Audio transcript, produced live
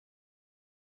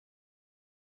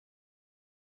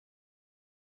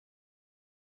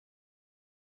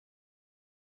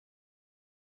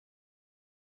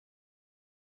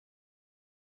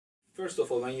First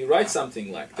of all, when you write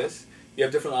something like this, you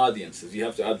have different audiences. You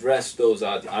have to address those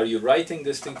audiences. Are you writing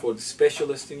this thing for the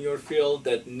specialists in your field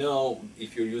that know,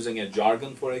 if you're using a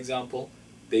jargon, for example,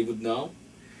 they would know?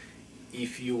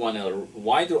 If you want a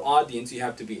wider audience, you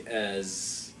have to be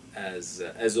as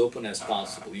open as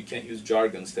possible. You can't use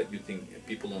jargons that you think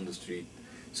people on the street.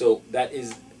 So that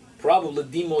is probably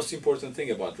the most important thing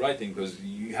about writing, because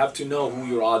you have to know who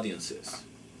your audience is.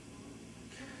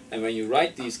 And when you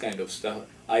write these kind of stuff,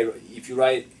 if you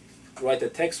write a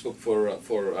textbook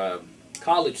for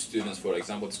college students, for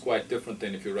example, it's quite different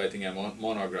than if you're writing a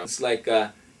monograph. It's like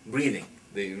breathing.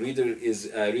 The reader is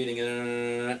reading.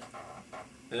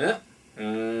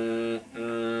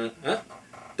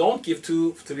 Don't give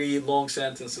 2-3 long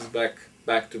sentences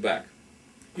back to back.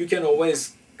 You can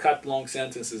always cut long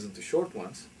sentences into short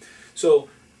ones. So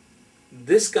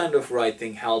this kind of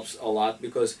writing helps a lot,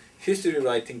 because history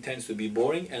writing tends to be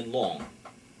boring and long,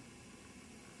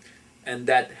 and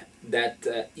that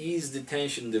ease the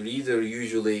tension. The reader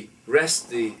usually rests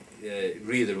the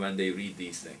reader when they read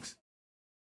these things.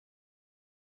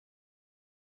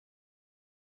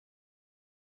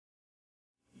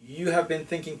 You have been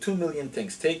thinking 2 million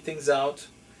things. Take things out.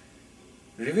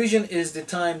 Revision is the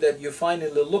time that you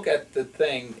finally look at the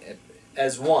thing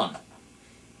as one.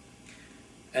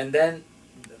 And then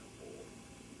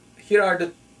here are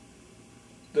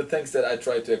the things that I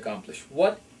try to accomplish.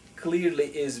 What clearly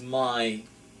is my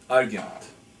argument?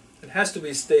 It has to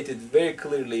be stated very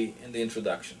clearly in the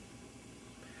introduction.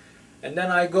 And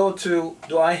then I go to,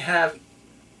 do I have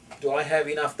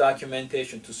enough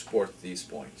documentation to support these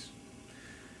points?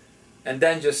 And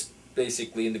then just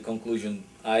basically in the conclusion,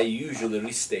 I usually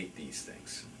restate these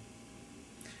things.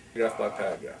 Paragraph by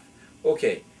paragraph.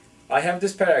 Okay, I have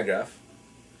this paragraph.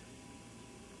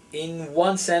 In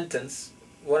one sentence,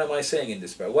 what am I saying in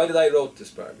this paragraph? Why did I write this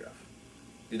paragraph?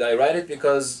 Did I write it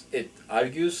because it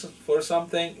argues for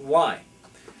something? Why?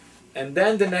 And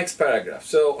then the next paragraph.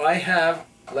 So I have,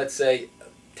 let's say,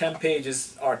 10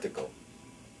 pages article.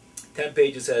 10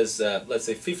 pages has, let's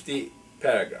say, 50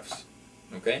 paragraphs.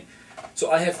 Okay?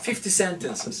 So I have 50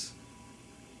 sentences,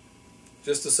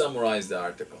 just to summarize the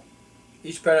article.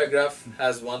 Each paragraph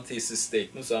has one thesis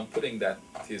statement, so I'm putting that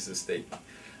thesis statement.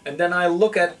 And then I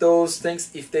look at those things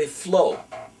if they flow.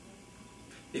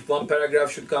 If one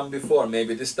paragraph should come before,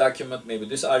 maybe this document, maybe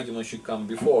this argument should come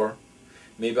before.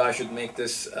 Maybe I should make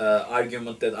this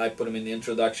argument that I put them in the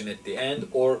introduction at the end,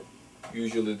 or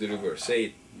usually the reverse. Say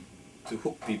it to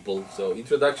hook people. So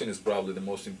introduction is probably the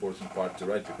most important part to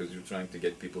write, because you're trying to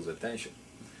get people's attention.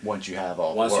 Once you have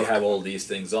all you have all these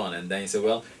things on, and then you say,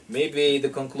 well, maybe the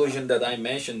conclusion that I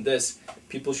mentioned this,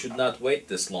 people should not wait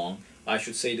this long. I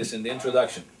should say this in the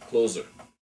introduction, closer.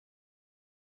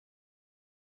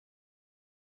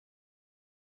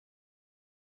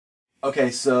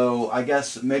 Okay, so I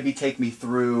guess maybe take me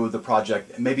through the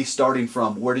project, maybe starting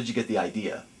from where did you get the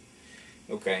idea?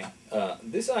 Okay,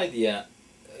 this idea,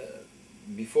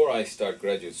 before I start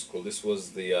graduate school, this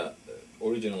was the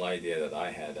original idea that I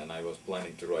had, and I was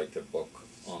planning to write a book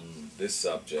on this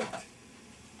subject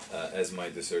as my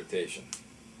dissertation.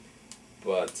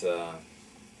 But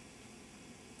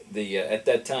at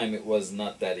that time it was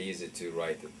not that easy to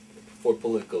write it, for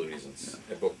political reasons,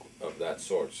 a book of that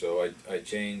sort. So I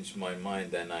changed my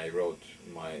mind, and I wrote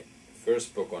my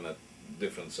first book on a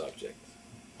different subject,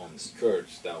 on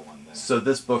skirts, that one. So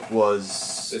this book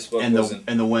was in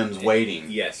the whims waiting.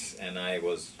 Yes, and I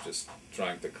was just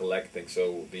trying to collect things.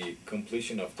 So the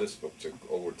completion of this book took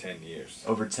over 10 years.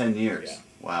 Over 10 years?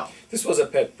 Yeah. Wow. This was a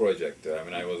pet project. I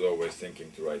mean, I was always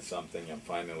thinking to write something, and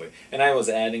finally, and I was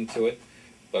adding to it,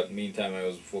 but meantime I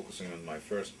was focusing on my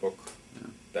first book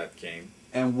that came.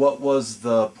 And what was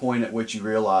the point at which you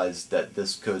realized that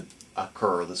this could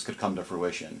occur, this could come to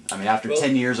fruition? I mean, after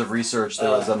 10 years of research,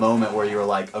 there was a moment where you were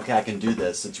like, okay, I can do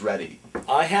this, it's ready.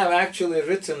 I have actually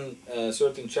written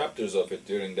certain chapters of it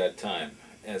during that time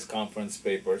as conference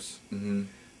papers. Mm-hmm.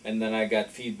 And then I got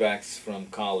feedbacks from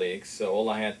colleagues, so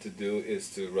all I had to do is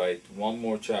to write one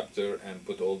more chapter and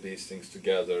put all these things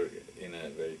together in a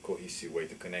very cohesive way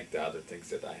to connect the other things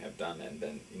that I have done, and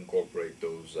then incorporate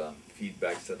those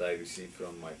feedbacks that I received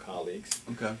from my colleagues.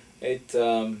 Okay.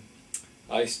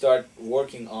 I started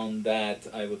working on that,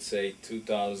 I would say,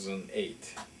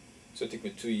 2008. So it took me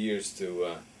 2 years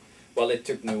to, well, it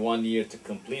took me 1 year to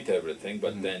complete everything,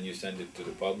 but then you send it to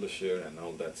the publisher, and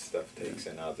all that stuff takes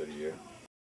another year.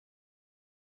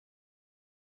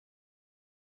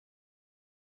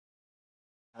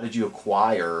 How did you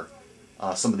acquire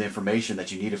some of the information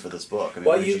that you needed for this book? I mean,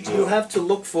 well, you have to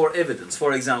look for evidence.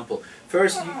 For example,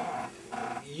 first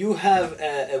you have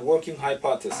a working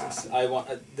hypothesis,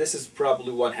 this is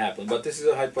probably what happened, but this is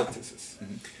a hypothesis.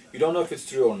 Mm-hmm. You don't know if it's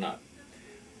true or not.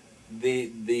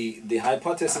 The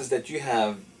hypothesis that you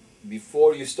have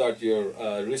before you start your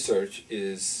research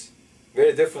is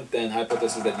very different than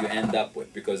hypothesis that you end up with,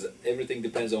 because everything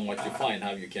depends on what you find,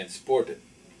 how you can support it.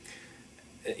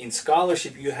 In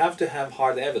scholarship, you have to have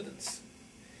hard evidence.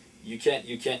 You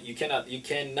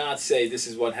cannot say this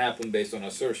is what happened based on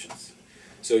assertions.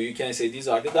 So you can say these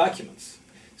are the documents.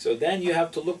 So then you have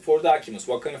to look for documents.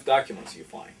 What kind of documents you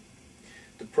find?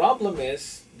 The problem is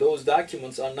those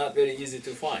documents are not very easy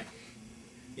to find.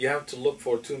 You have to look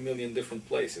for 2 million different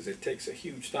places. It takes a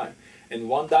huge time. And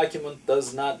one document does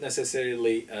not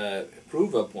necessarily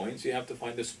prove a point, so you have to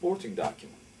find a supporting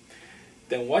document.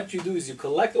 Then what you do is you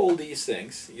collect all these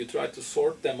things, you try to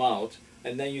sort them out,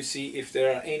 and then you see if there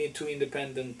are any two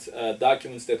independent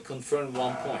documents that confirm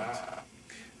one point.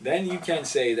 Then you can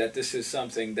say that this is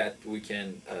something that we can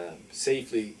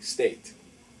safely state.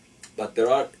 But there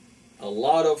are a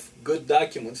lot of good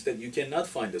documents that you cannot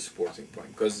find a supporting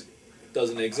point because it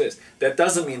doesn't exist. That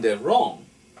doesn't mean they're wrong,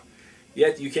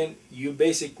 yet you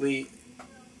basically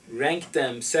rank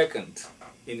them second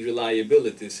in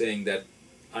reliability, saying that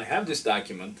I have this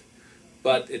document,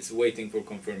 but it's waiting for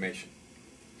confirmation.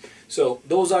 So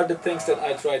those are the things that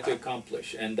I try to accomplish,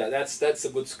 and that's a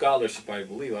good scholarship, I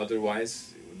believe.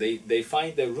 Otherwise, they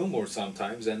find a rumor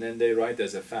sometimes, and then they write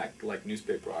as a fact, like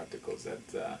newspaper articles.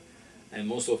 And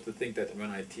most of the thing that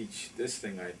when I teach this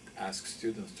thing, I ask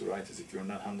students to write as if you're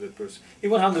not 100%,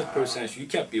 even 100%, you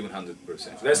can't be even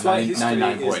 100%. That's why history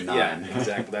 99.9. Yeah,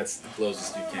 exactly. That's the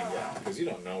closest you can get, because you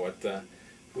don't know what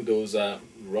who those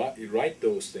wrote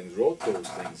those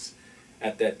things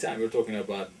at that time. We're talking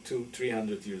about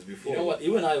 200-300 years before. You know what?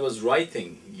 Even I was writing,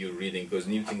 you're reading, because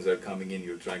new things are coming in.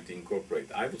 You're trying to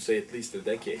incorporate. I would say at least a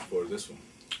decade for this one.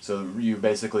 So you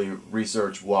basically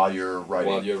research while you're writing.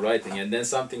 While you're writing, and then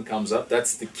something comes up.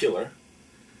 That's the killer.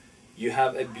 You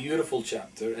have a beautiful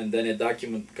chapter, and then a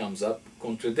document comes up,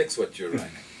 contradicts what you're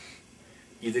writing.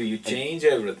 Either you change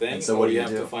everything, so or what do you you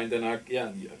have do? to find an arc.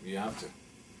 Yeah, you have to.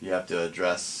 You have to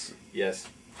address. Yes.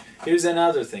 Here's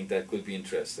another thing that could be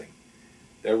interesting.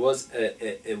 There was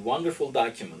a wonderful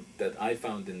document that I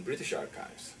found in British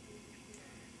archives.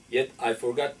 Yet I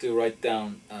forgot to write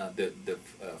down the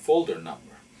folder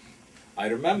number. I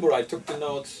remember I took the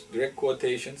notes, direct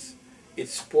quotations. It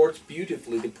supports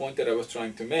beautifully the point that I was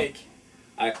trying to make.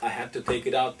 I had to take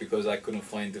it out because I couldn't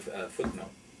find the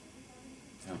footnote.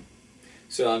 Yeah.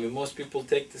 So I mean, most people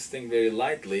take this thing very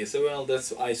lightly. So well,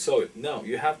 I saw it. No,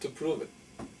 you have to prove it.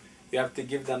 You have to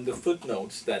give them the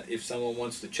footnotes that if someone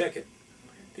wants to check it,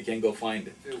 they can go find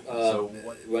it.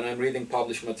 When I'm reading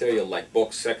published material, like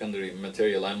books, secondary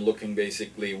material, I'm looking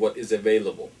basically what is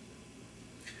available.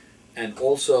 And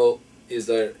also, is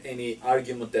there any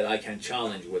argument that I can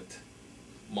challenge with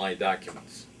my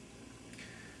documents?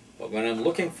 But when I'm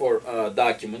looking for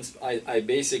documents,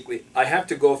 I have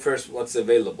to go first what's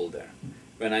available there.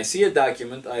 When I see a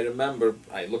document,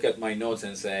 I look at my notes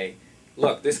and say,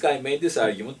 look, this guy made this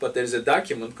argument, but there's a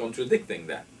document contradicting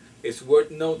that. It's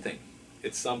worth noting.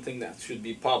 It's something that should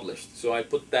be published. So I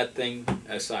put that thing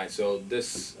aside. So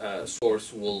this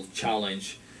source will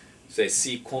challenge, say,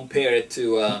 compare it to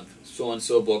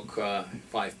so-and-so book,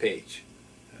 5-page,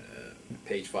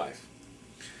 page 5.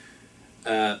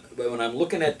 But when I'm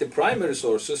looking at the primary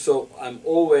sources, so I'm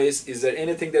always, is there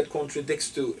anything that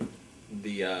contradicts to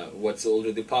the what's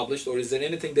already published, or is there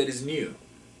anything that is new?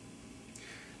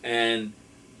 And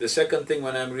the second thing,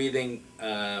 when I'm reading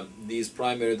these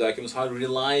primary documents, how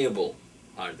reliable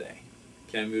are they?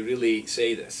 Can we really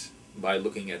say this by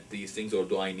looking at these things, or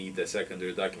do I need the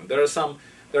secondary document? There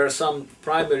are some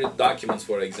primary documents,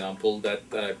 for example, that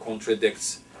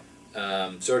contradicts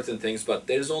certain things, but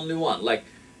there is only one. Like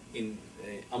in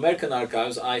American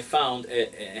archives, I found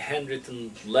a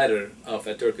handwritten letter of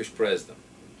a Turkish president.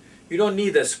 You don't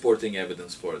need a supporting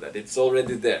evidence for that. It's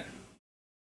already there.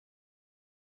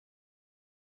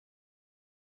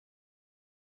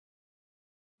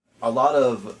 A lot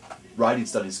of writing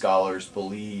studies scholars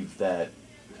believe that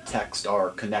texts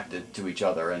are connected to each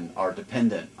other and are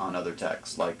dependent on other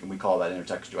texts, and we call that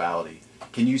intertextuality.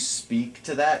 Can you speak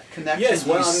to that connection? Yes,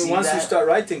 well, I mean, once you start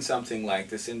writing something like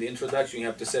this, in the introduction you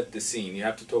have to set the scene. You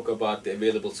have to talk about the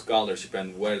available scholarship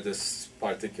and where this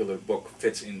particular book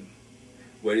fits in,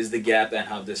 where is the gap, and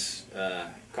how this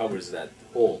covers that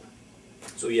hole.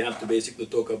 So you have to basically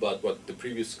talk about what the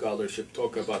previous scholarship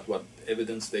talk about, what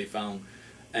evidence they found,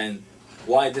 and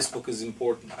why this book is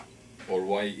important, or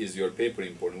why is your paper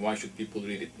important, why should people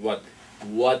read it,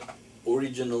 what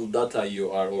original data you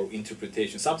are, or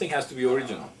interpretation. Something has to be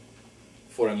original.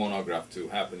 for a monograph to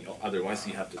happen. Otherwise,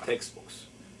 you have the textbooks.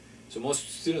 So most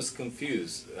students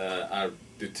confuse are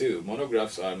the two.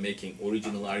 Monographs are making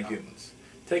original arguments.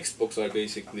 Textbooks are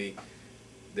basically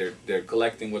they're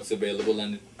collecting what's available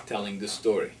and telling the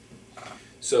story.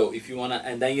 So if you wanna,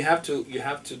 and then you have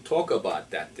to talk about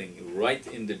that thing right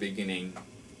in the beginning,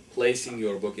 placing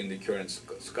your book in the current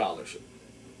scholarship,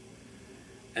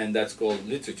 and that's called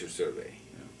literature survey.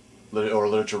 Or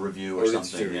literature review or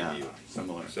something. Literature yeah, review.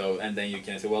 similar. So and then you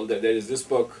can say, well, there is this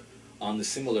book on the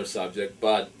similar subject,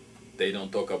 but they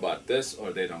don't talk about this,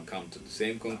 or they don't come to the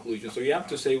same conclusion. So you have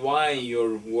to say why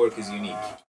your work is unique.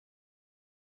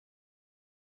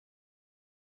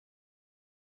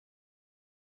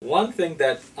 One thing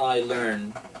that I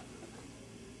learned,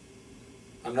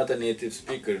 I'm not a native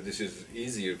speaker, this is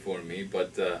easier for me,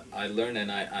 but I learn,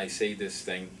 and I say this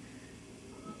thing.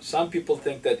 Some people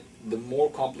think that the more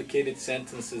complicated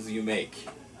sentences you make,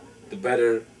 the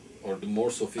better or the more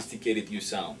sophisticated you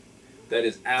sound. That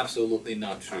is absolutely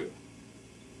not true.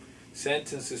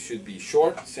 Sentences should be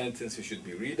short, sentences should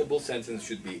be readable, sentences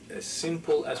should be as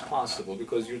simple as possible,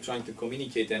 because you're trying to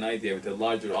communicate an idea with a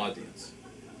larger audience.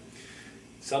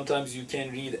 Sometimes you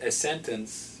can read a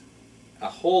sentence, a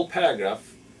whole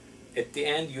paragraph, at the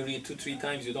end you read 2-3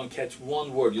 times, you don't catch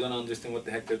one word, you don't understand what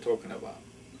the heck they're talking about.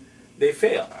 They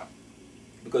fail.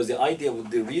 Because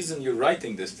the reason you're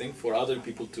writing this thing, for other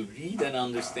people to read and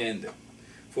understand it.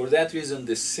 For that reason,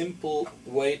 the simple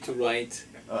way to write...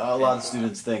 a lot of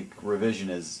students think revision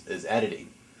is editing.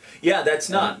 Yeah, that's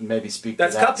not. And maybe speak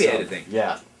that's to that. Copy editing.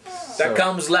 Yeah. That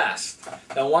comes last.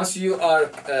 And once you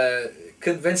are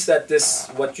convinced that this,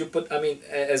 what you put, I mean,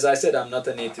 as I said, I'm not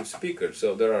a native speaker,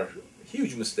 so there are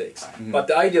huge mistakes. Mm-hmm. But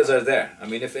the ideas are there. I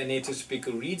mean, if a native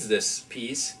speaker reads this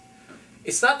piece,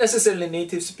 it's not necessarily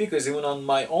native speakers, even on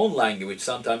my own language,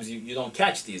 sometimes you don't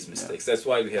catch these mistakes. Yeah. That's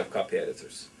why we have copy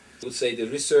editors. I would say the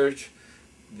research,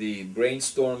 the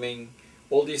brainstorming,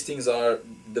 all these things are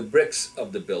the bricks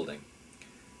of the building.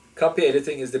 Copy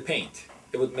editing is the paint.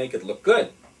 It would make it look good.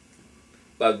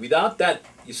 But without that,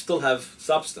 you still have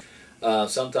substance.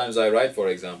 Sometimes I write, for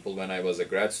example, when I was a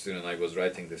grad student, I was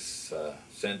writing these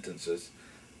sentences,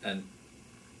 and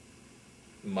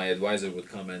my advisor would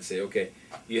come and say, okay,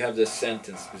 you have this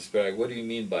sentence, this paragraph, what do you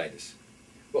mean by this?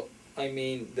 Well, I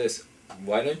mean this.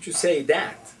 Why don't you say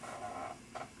that?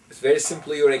 It's very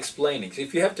simply you're explaining. So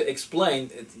if you have to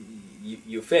explain,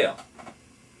 you fail.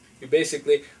 You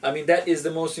basically, I mean, that is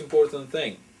the most important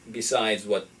thing, besides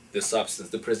what the substance,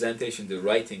 the presentation, the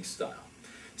writing style.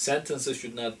 Sentences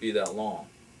should not be that long.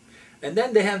 And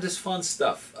then they have this fun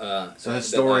stuff. So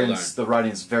historians, the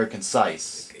writing is very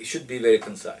concise. It should be very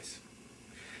concise.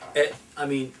 I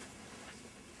mean,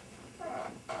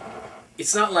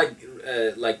 it's not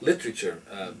like literature.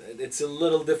 It's a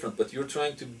little different, but you're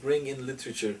trying to bring in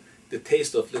literature, the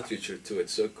taste of literature to it,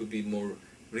 so it could be more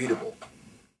readable.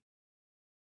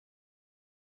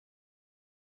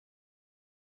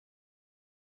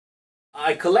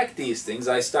 I collect these things,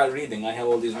 I start reading. I have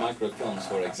all these microfilms,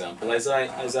 for example. As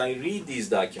I read these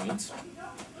documents,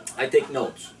 I take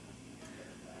notes.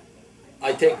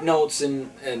 I take notes in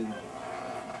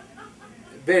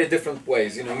very different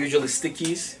ways, you know, usually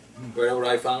stickies, wherever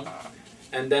I found.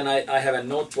 And then I have a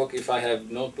notebook. If I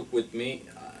have notebook with me,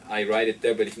 I write it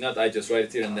there, but if not, I just write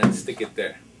it here and then stick it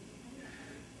there.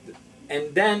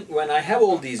 And then when I have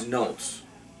all these notes,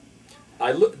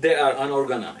 I look, they are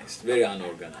unorganized, very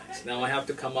unorganized. Now I have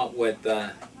to come up with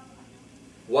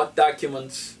what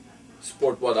documents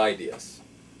support what ideas.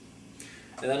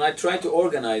 And then I try to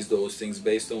organize those things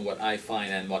based on what I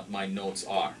find and what my notes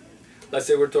are. Let's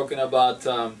say we're talking about,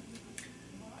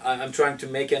 I'm trying to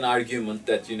make an argument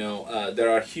that, you know,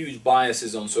 there are huge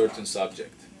biases on certain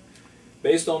subject.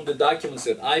 Based on the documents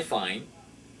that I find,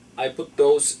 I put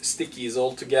those stickies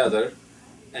all together,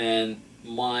 and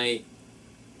my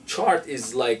chart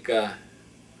is like, I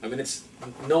mean, it's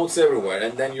notes everywhere,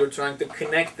 and then you're trying to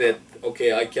connect it.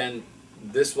 Okay, I can,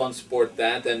 this one support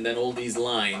that, and then all these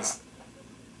lines,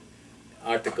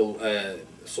 article,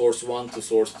 source 1 to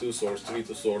source 2, source 3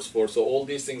 to source 4, so all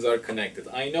these things are connected.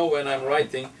 I know when I'm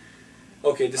writing,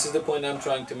 okay, this is the point I'm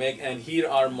trying to make, and here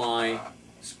are my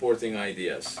supporting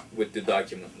ideas with the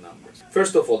document numbers.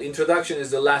 First of all, introduction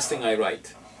is the last thing I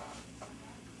write,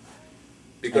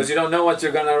 because you don't know what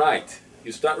you're gonna write.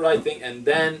 You start writing, and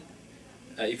then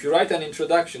if you write an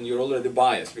introduction, you're already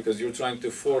biased, because you're trying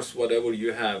to force whatever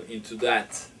you have into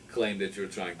that claim that you're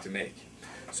trying to make.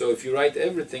 So if you write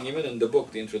everything, even in the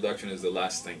book, the introduction is the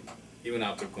last thing. Even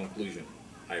after conclusion,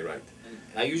 I write.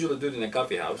 I usually do it in a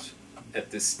coffee house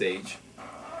at this stage.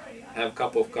 Have a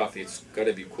cup of coffee, it's got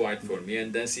to be quiet for me,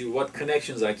 and then see what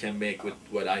connections I can make with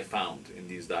what I found in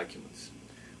these documents.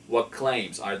 What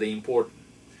claims are they important?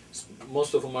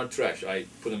 Most of them are trash. I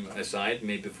put them aside,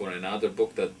 maybe for another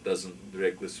book that doesn't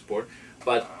directly support.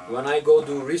 But when I go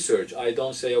do research, I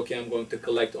don't say, okay, I'm going to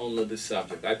collect only this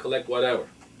subject. I collect whatever.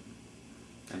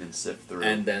 And then sift through.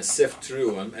 And then sift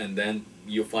through them, and then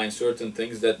you find certain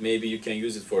things that maybe you can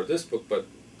use it for this book, but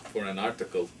for an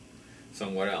article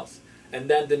somewhere else. And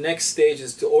then the next stage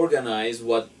is to organize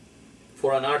what,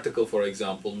 for an article, for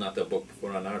example, not a book,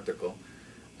 for an article.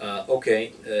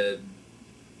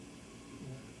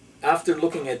 After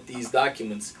looking at these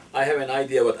documents, I have an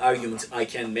idea what arguments I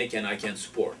can make and I can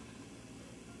support.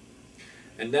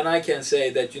 And then I can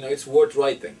say that, you know, it's worth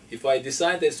writing. If I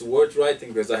decide that it's worth writing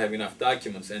because I have enough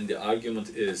documents and the argument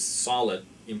is solid,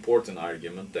 important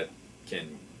argument that can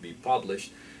be published,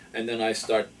 and then I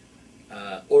start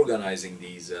organizing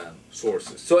these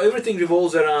sources. So everything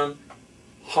revolves around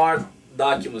hard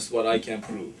documents, what I can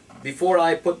prove. Before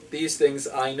I put these things,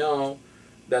 I know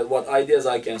that what ideas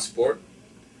I can support,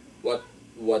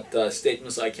 what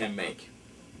statements I can make.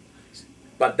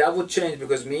 But that would change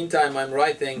because meantime I'm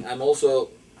writing,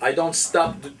 I don't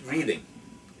stop reading.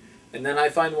 And then I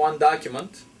find one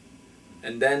document,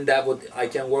 and then I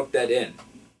can work that in.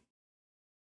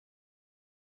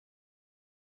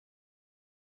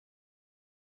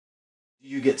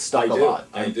 You get stuck a lot.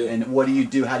 I do. And what do you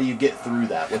do? How do you get through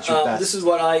that? What's your best? This is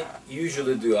what I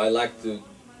usually do. I like to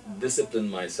discipline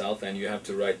myself, and you have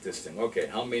to write this thing. Okay,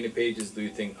 how many pages do you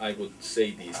think I would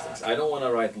say these things? I don't want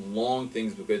to write long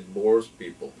things because it bores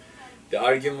people. The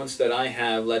arguments that I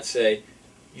have, let's say,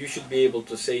 you should be able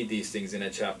to say these things in a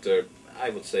chapter, I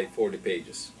would say 40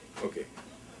 pages. Okay,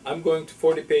 I'm going to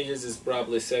 40 pages is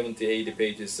probably 70, 80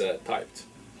 pages typed,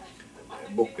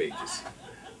 book pages.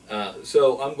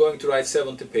 So I'm going to write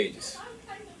 70 pages.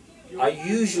 I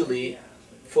usually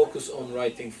focus on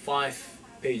writing 5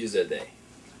 pages a day.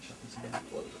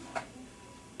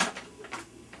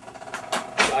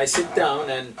 I sit down,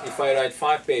 and if I write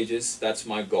 5 pages, that's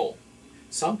my goal.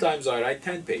 Sometimes I write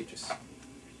 10 pages.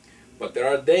 But there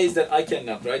are days that I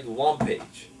cannot write 1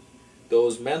 page.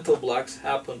 Those mental blocks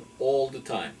happen all the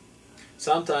time.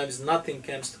 Sometimes nothing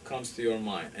comes to your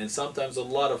mind, and sometimes a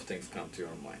lot of things come to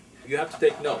your mind. You have to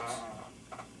take notes.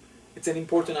 It's an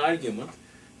important argument,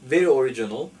 very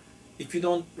original. If you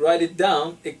don't write it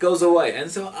down, it goes away.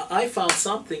 And so I found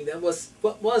something that was,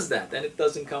 what was that? And it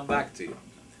doesn't come back to you.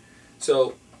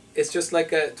 So it's just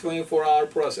like a 24-hour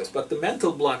process. But the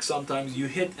mental block, sometimes you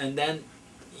hit and then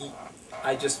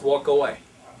I just walk away.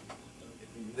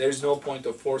 There's no point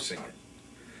of forcing it.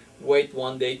 Wait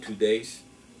 1 day, 2 days.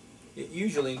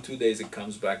 Usually in 2 days it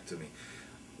comes back to me.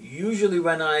 Usually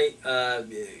when I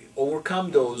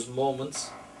overcome those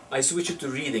moments, I switch it to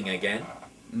reading again.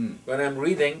 When I'm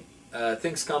reading,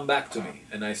 things come back to me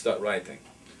and I start writing.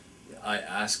 I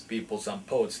ask people, some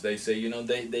poets, they say, you know,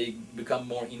 they become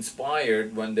more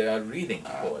inspired when they are reading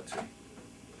poetry.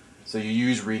 So you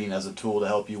use reading as a tool to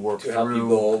help you work through... To help you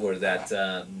go over that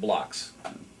blocks.